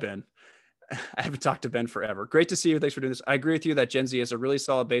 Hi, Ben. I haven't talked to Ben forever. Great to see you. Thanks for doing this. I agree with you that Gen Z is a really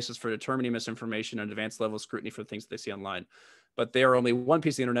solid basis for determining misinformation and advanced level of scrutiny for the things that they see online. But they are only one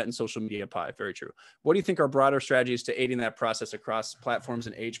piece of the internet and social media pie. Very true. What do you think are broader strategies to aiding that process across platforms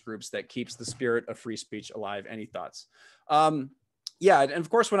and age groups that keeps the spirit of free speech alive? Any thoughts? Yeah, and of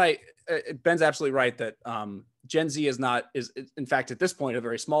course, Ben's absolutely right that Gen Z is in fact, at this point, a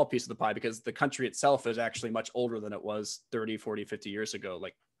very small piece of the pie, because the country itself is actually much older than it was 30, 40, 50 years ago,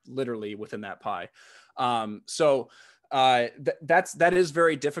 like literally within that pie. That is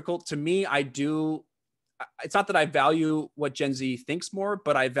very difficult. To me, it's not that I value what Gen Z thinks more,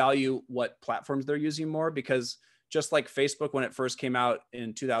 but I value what platforms they're using more, because just like Facebook, when it first came out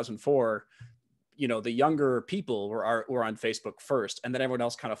in 2004, you know, the younger people were on Facebook first, and then everyone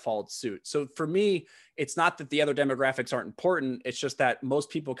else kind of followed suit. So for me, it's not that the other demographics aren't important. It's just that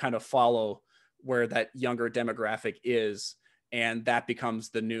most people kind of follow where that younger demographic is, and that becomes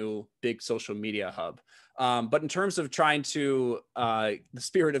the new big social media hub. But in terms of trying to the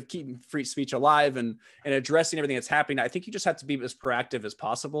spirit of keeping free speech alive and addressing everything that's happening, I think you just have to be as proactive as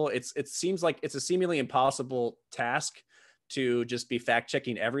possible. It seems like it's a seemingly impossible task to just be fact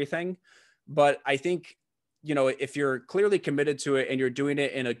checking everything. But I think, you know, if you're clearly committed to it and you're doing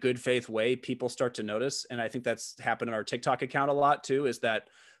it in a good faith way, people start to notice. And I think that's happened in our TikTok account a lot too, is that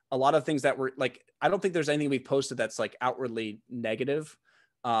a lot of things that were like, I don't think there's anything we posted that's like outwardly negative.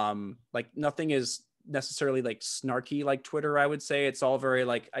 Like nothing is necessarily like snarky like Twitter, I would say. It's all very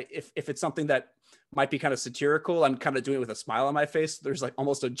like, if it's something that might be kind of satirical, I'm kind of doing it with a smile on my face. There's like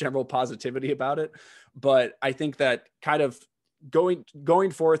almost a general positivity about it. But I think that kind of going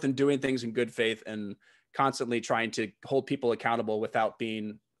forth and doing things in good faith and constantly trying to hold people accountable without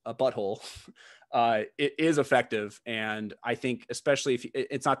being a butthole, it is effective. And I think, especially if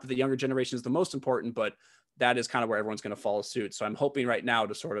it's not that the younger generation is the most important, but that is kind of where everyone's going to follow suit. So I'm hoping right now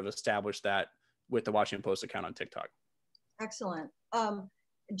to sort of establish that with the Washington Post account on TikTok. Excellent.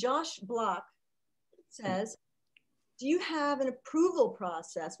 Josh Block says, do you have an approval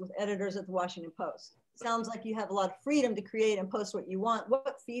process with editors at the Washington Post? Sounds like you have a lot of freedom to create and post what you want.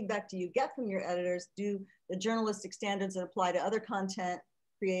 What feedback do you get from your editors? Do the journalistic standards that apply to other content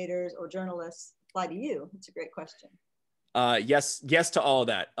creators or journalists apply to you? That's a great question. Yes to all of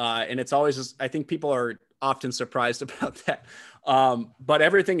that. And it's always just, I think people are often surprised about that. But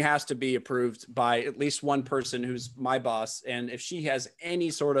everything has to be approved by at least one person who's my boss. And if she has any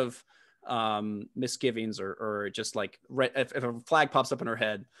sort of misgivings or just like if a flag pops up in her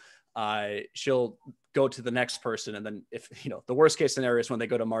head, she'll go to the next person. And then if, you know, the worst case scenario is when they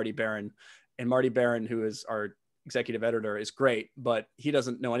go to Marty Barron and Marty Barron, who is our executive editor, is great, but he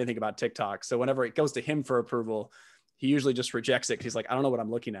doesn't know anything about TikTok. So whenever it goes to him for approval, he usually just rejects it. He's like, I don't know what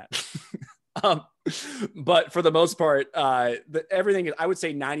I'm looking at. But for the most part, everything, I would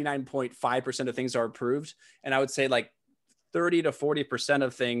say 99.5% of things are approved. And I would say like 30 to 40%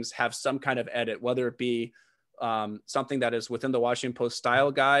 of things have some kind of edit, whether it be something that is within the Washington Post style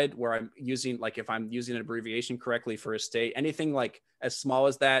guide, where I'm using, like if I'm using an abbreviation correctly for a state, anything like as small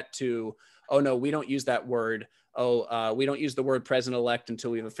as that to, oh no, we don't use that word. We don't use the word president-elect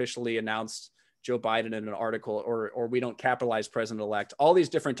until we've officially announced Joe Biden in an article, or we don't capitalize president-elect. All these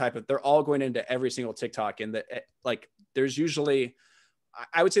different they're all going into every single TikTok. And like, there's usually,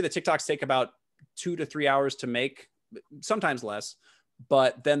 I would say the TikToks take about 2 to 3 hours to make, sometimes less,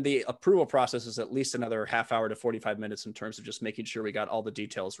 but then the approval process is at least another half hour to 45 minutes in terms of just making sure we got all the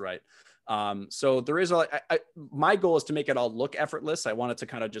details right. So there is my goal is to make it all look effortless. I want it to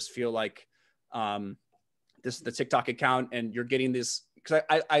kind of just feel like this is the TikTok account and you're getting this, because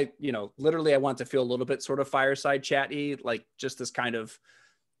I literally I want to feel a little bit sort of fireside chatty, like just this kind of,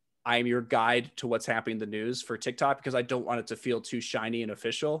 I'm your guide to what's happening in the news for TikTok, because I don't want it to feel too shiny and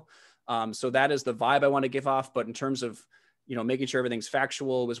official. So that is the vibe I want to give off. But in terms of, making sure everything's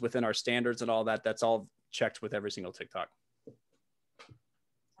factual, was within our standards and all that, that's all checked with every single TikTok.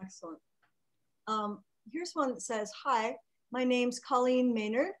 Excellent. Here's one that says, hi, my name's Colleen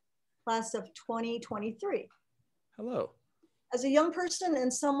Maynard, class of 2023. Hello. As a young person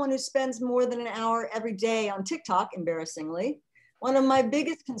and someone who spends more than an hour every day on TikTok, embarrassingly, one of my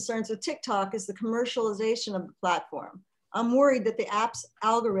biggest concerns with TikTok is the commercialization of the platform. I'm worried that the app's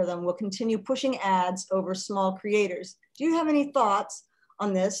algorithm will continue pushing ads over small creators. Do you have any thoughts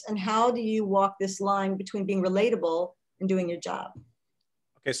on this, and how do you walk this line between being relatable and doing your job?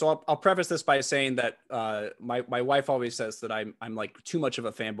 Okay, so I'll preface this by saying that my wife always says that I'm like too much of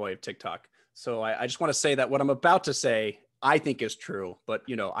a fanboy of TikTok. So I just want to say that what I'm about to say I think is true, but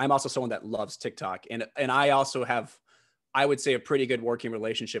I'm also someone that loves TikTok, and I also have, I would say, a pretty good working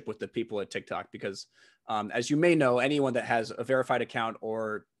relationship with the people at TikTok, because as you may know, anyone that has a verified account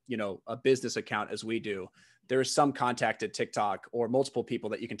or a business account as we do, there's some contact at TikTok or multiple people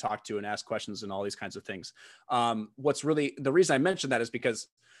that you can talk to and ask questions and all these kinds of things. What's really the reason I mentioned that is because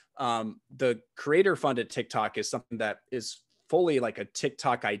the creator funded TikTok is something that is fully like a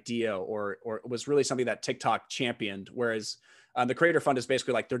TikTok idea, or was really something that TikTok championed. Whereas the creator fund is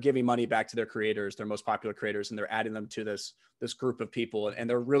basically like they're giving money back to their creators, their most popular creators, and they're adding them to this group of people. And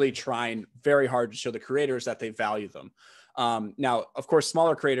they're really trying very hard to show the creators that they value them. Now, of course,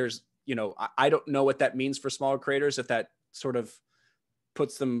 smaller creators, I don't know what that means for smaller creators, if that sort of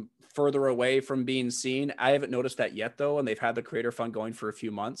puts them further away from being seen. I haven't noticed that yet, though, and they've had the creator fund going for a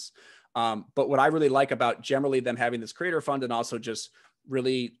few months. But what I really like about generally them having this creator fund, and also just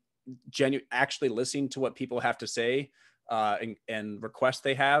really actually listening to what people have to say and requests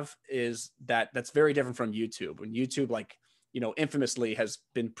they have, is that's very different from YouTube. And YouTube, infamously has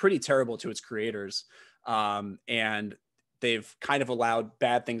been pretty terrible to its creators. And they've kind of allowed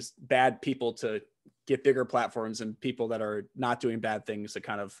bad people to get bigger platforms, and people that are not doing bad things to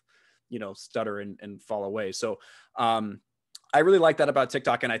kind of, stutter and fall away. So I really like that about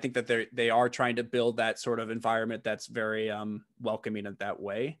TikTok. And I think that they are trying to build that sort of environment that's very welcoming in that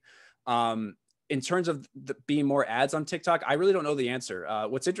way. In terms of being more ads on TikTok, I really don't know the answer.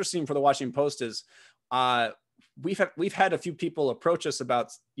 What's interesting for the Washington Post is we've had a few people approach us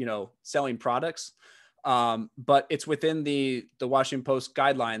about, selling products. But it's within the Washington Post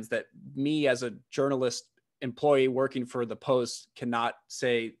guidelines that me as a journalist employee working for the Post cannot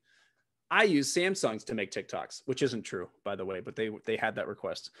say, I use Samsungs to make TikToks, which isn't true, by the way, but they had that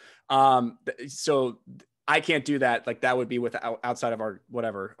request. So I can't do that. Like, that would be outside of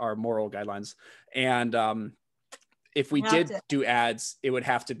our moral guidelines. And if we did do ads, it would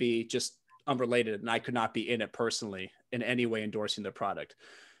have to be just unrelated, and I could not be in it personally in any way endorsing the product.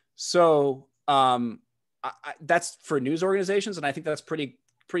 So that's for news organizations, and I think that's pretty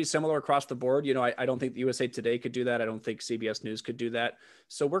similar across the board. I don't think the USA Today could do that. I don't think CBS News could do that.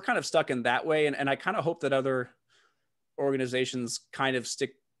 So we're kind of stuck in that way. And I kind of hope that other organizations kind of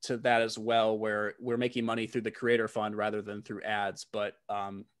stick to that as well, where we're making money through the creator fund rather than through ads. But,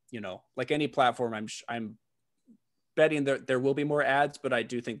 like any platform, I'm betting there will be more ads, but I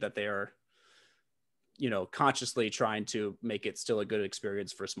do think that they are, consciously trying to make it still a good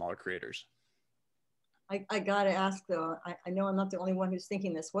experience for smaller creators. I got to ask, though, I know I'm not the only one who's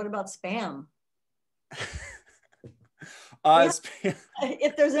thinking this. What about spam?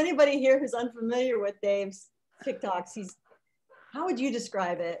 If there's anybody here who's unfamiliar with Dave's TikToks, how would you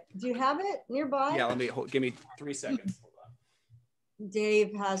describe it? Do you have it nearby? Yeah, give me 3 seconds. Hold on.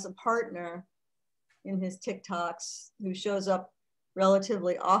 Dave has a partner in his TikToks who shows up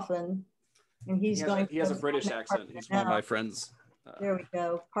relatively often. And he has a British accent. He's one of my friends. There we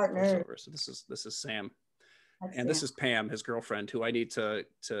go, partner. So this is Sam. That's and Sam. This is Pam, his girlfriend, who I need to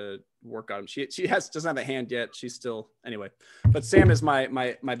work on. She doesn't have a hand yet. She's still, anyway. But Sam is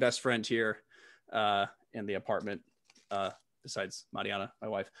my best friend here in the apartment, besides Mariana, my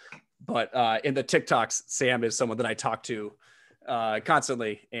wife. But in the TikToks, Sam is someone that I talk to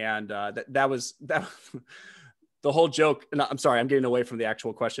constantly, and that was the whole joke. No, I'm sorry, I'm getting away from the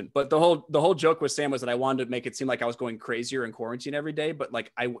actual question. But the whole joke with Sam was that I wanted to make it seem like I was going crazier in quarantine every day, but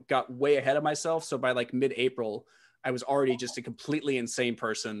like I got way ahead of myself. So by like mid-April, I was already just a completely insane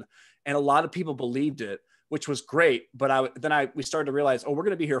person, and a lot of people believed it, which was great. But we started to realize, oh, we're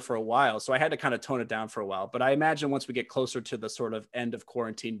going to be here for a while. So I had to kind of tone it down for a while. But I imagine once we get closer to the sort of end of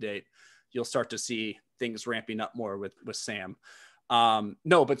quarantine date, you'll start to see things ramping up more with Sam.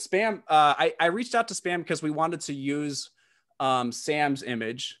 No, but Spam, I reached out to Spam because we wanted to use Sam's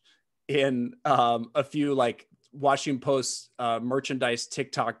image in a few like Washington Post merchandise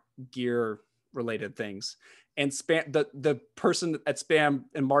TikTok gear related things. And Spam, the person at Spam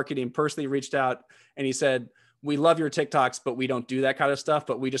and marketing personally reached out and he said, "We love your TikToks, but we don't do that kind of stuff.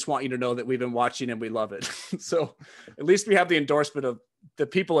 But we just want you to know that we've been watching and we love it." So at least we have the endorsement of the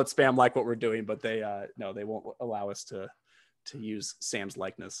people at Spam like what we're doing, but they won't allow us to use Sam's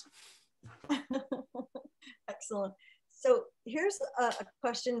likeness. Excellent. So here's a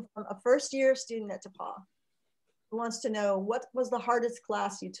question from a first-year student at DePauw who wants to know, what was the hardest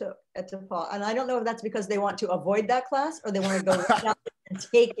class you took at DePauw? And I don't know if that's because they want to avoid that class or they want to go right out and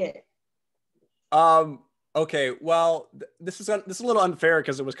take it. Okay, well, this is a little unfair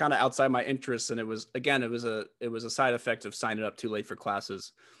because it was kind of outside my interests, and it was a side effect of signing up too late for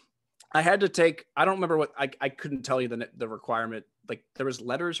classes. I had to take, I don't remember what, I couldn't tell you the requirement, like there was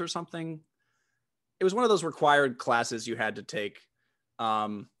letters or something. It was one of those required classes you had to take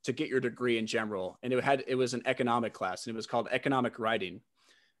to get your degree in general. And it was an economic class, and it was called economic writing.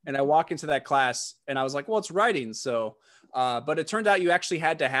 And I walk into that class and I was like, well, it's writing. So, but it turned out you actually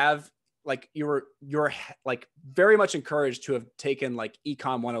had to have, like, you're like very much encouraged to have taken like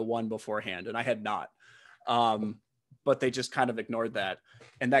Econ 101 beforehand. And I had not. But they just kind of ignored that.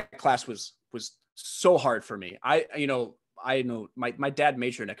 And that class was so hard for me. I know my dad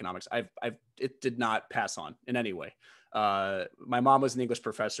majored in economics. It did not pass on in any way. My mom was an English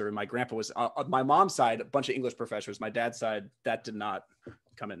professor, and my grandpa was on my mom's side, a bunch of English professors. My dad's side, that did not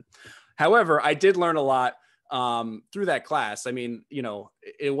come in. However, I did learn a lot through that class. I mean,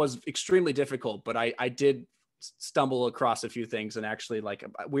 it was extremely difficult, but I did stumble across a few things, and actually, like,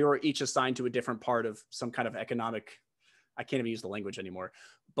 we were each assigned to a different part of some kind of economic, I can't even use the language anymore,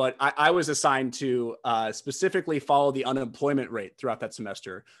 but I was assigned to specifically follow the unemployment rate throughout that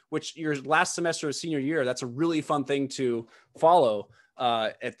semester, which your last semester of senior year, that's a really fun thing to follow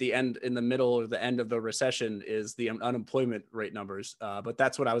at the end, in the middle or the end of the recession, is the unemployment rate numbers. But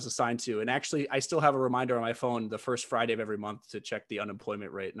that's what I was assigned to. And actually, I still have a reminder on my phone the first Friday of every month to check the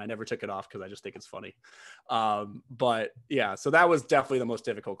unemployment rate. And I never took it off because I just think it's funny. But yeah, so that was definitely the most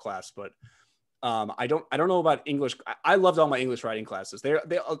difficult class. But I don't know about English. I loved all my English writing classes. They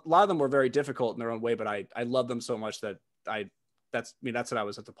a lot of them were very difficult in their own way, but I love them so much that that's what I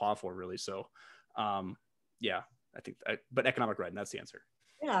was at DePauw for, really. So yeah, but economic writing, that's the answer.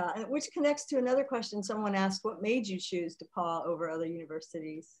 Yeah, which connects to another question someone asked: what made you choose DePauw over other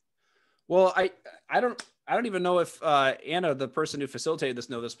universities? Well, I don't even know if Anna, the person who facilitated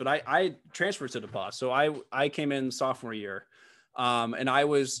this, know this, but I transferred to DePauw. So I came in sophomore year. And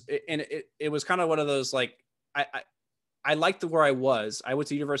it was kind of one of those, like, I liked where I was. I went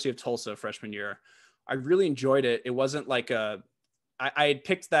to the University of Tulsa freshman year. I really enjoyed it. It wasn't like I had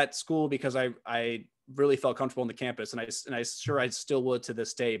picked that school because I really felt comfortable on the campus, and I sure I still would to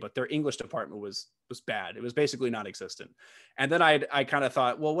this day, but their English department was bad. It was basically non-existent. And then I kind of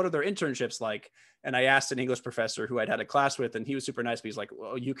thought, well, what are their internships like? And I asked an English professor who I'd had a class with, and he was super nice, but he's like,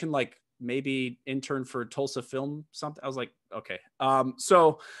 well, you can like maybe intern for Tulsa Film something. I was like, okay.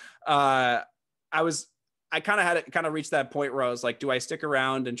 So I kind of reached that point where I was like, do I stick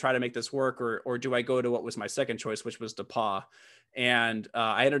around and try to make this work, or do I go to what was my second choice, which was DePauw? And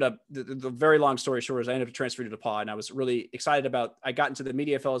I ended up, the very long story short is I ended up transferring to DePauw, and I was really excited I got into the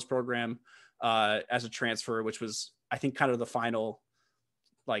Media Fellows program as a transfer, which was, I think, kind of the final,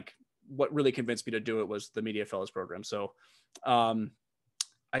 like, what really convinced me to do it was the Media Fellows program. So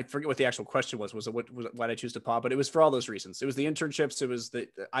I forget what the actual question was why did I choose DePauw, but it was for all those reasons. It was the internships. It was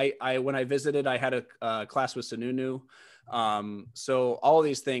when I visited, I had a class with Sununu. So all of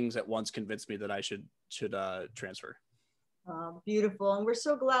these things at once convinced me that I should transfer. Beautiful. And we're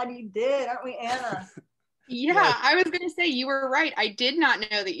so glad you did, aren't we, Anna? Yeah, I was going to say you were right. I did not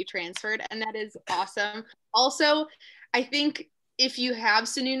know that you transferred, and that is awesome. Also, I think if you have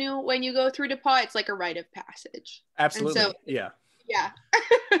Sununu when you go through DePauw, it's like a rite of passage. Absolutely. And so, yeah. Yeah.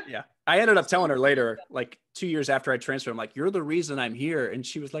 Yeah. I ended up telling her later, like 2 years after I transferred, I'm like, you're the reason I'm here. And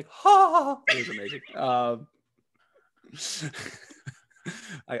she was like, ha. It was amazing.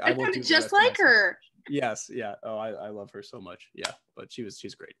 I will do just like her. Yes. Yeah. Oh, I love her so much. Yeah. But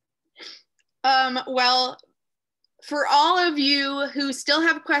she's great. Well, for all of you who still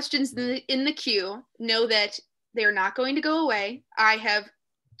have questions in the queue, know that they're not going to go away. I have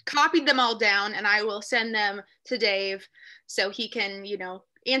copied them all down and I will send them to Dave so he can,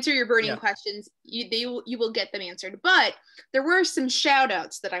 answer your burning questions. You will get them answered. But there were some shout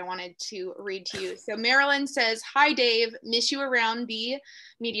outs that I wanted to read to you. So Marilyn says, hi, Dave, miss you around the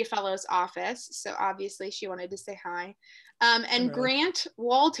Media Fellows office. So obviously she wanted to say hi. And Grant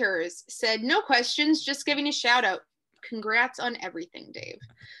Walters said, no questions, just giving a shout out. Congrats on everything, Dave.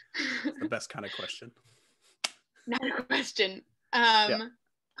 The best kind of question. Not a question.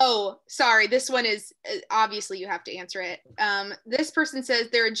 Oh, sorry. This one is obviously you have to answer it. This person says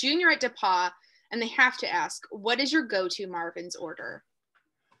they're a junior at DePauw and they have to ask, what is your go-to Marvin's order?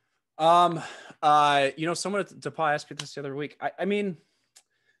 Someone at DePauw asked me this the other week. I mean,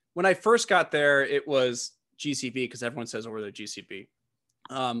 when I first got there, it was GCB because everyone says over the GCB.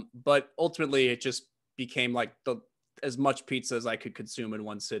 But ultimately it just became like as much pizza as I could consume in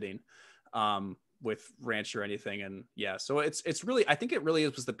one sitting. With ranch or anything. And yeah, so it's really, I think it really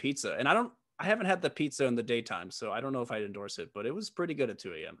was the pizza. And I haven't had the pizza in the daytime, so I don't know if I'd endorse it, but it was pretty good at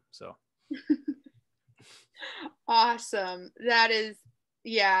 2 a.m. So. Awesome. That is,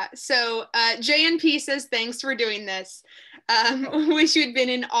 yeah. So JNP says, thanks for doing this. Wish you'd been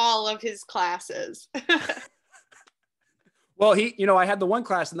in all of his classes. Well, I had the one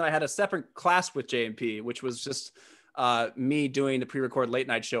class and then I had a separate class with JNP, which was just me doing the pre-record late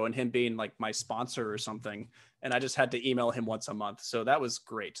night show and him being like my sponsor or something. And I just had to email him once a month. So that was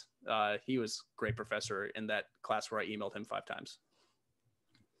great. He was a great professor in that class where I emailed him 5 times.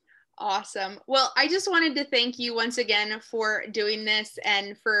 Awesome. Well, I just wanted to thank you once again for doing this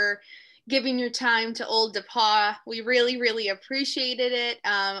and for giving your time to Old DePauw. We really, really appreciated it.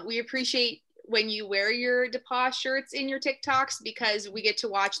 We appreciate when you wear your DePauw shirts in your TikToks because we get to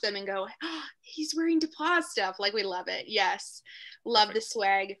watch them and go, oh, he's wearing DePauw stuff. Like, we love it. Yes. Love Perfect. The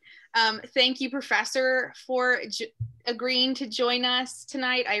swag. Thank you, Professor, for agreeing to join us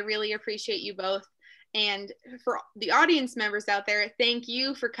tonight. I really appreciate you both. And for the audience members out there, thank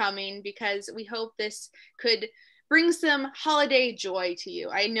you for coming because we hope this could bring some holiday joy to you.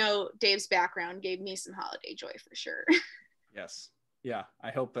 I know Dave's background gave me some holiday joy for sure. Yes. Yeah, I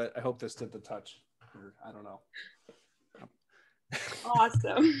hope this did the touch. I don't know.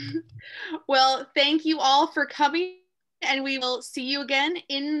 Awesome. Well, thank you all for coming, and we will see you again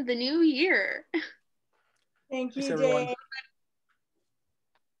in the new year. Thank you, Dave.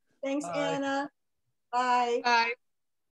 Thanks, Anna. Bye. Bye.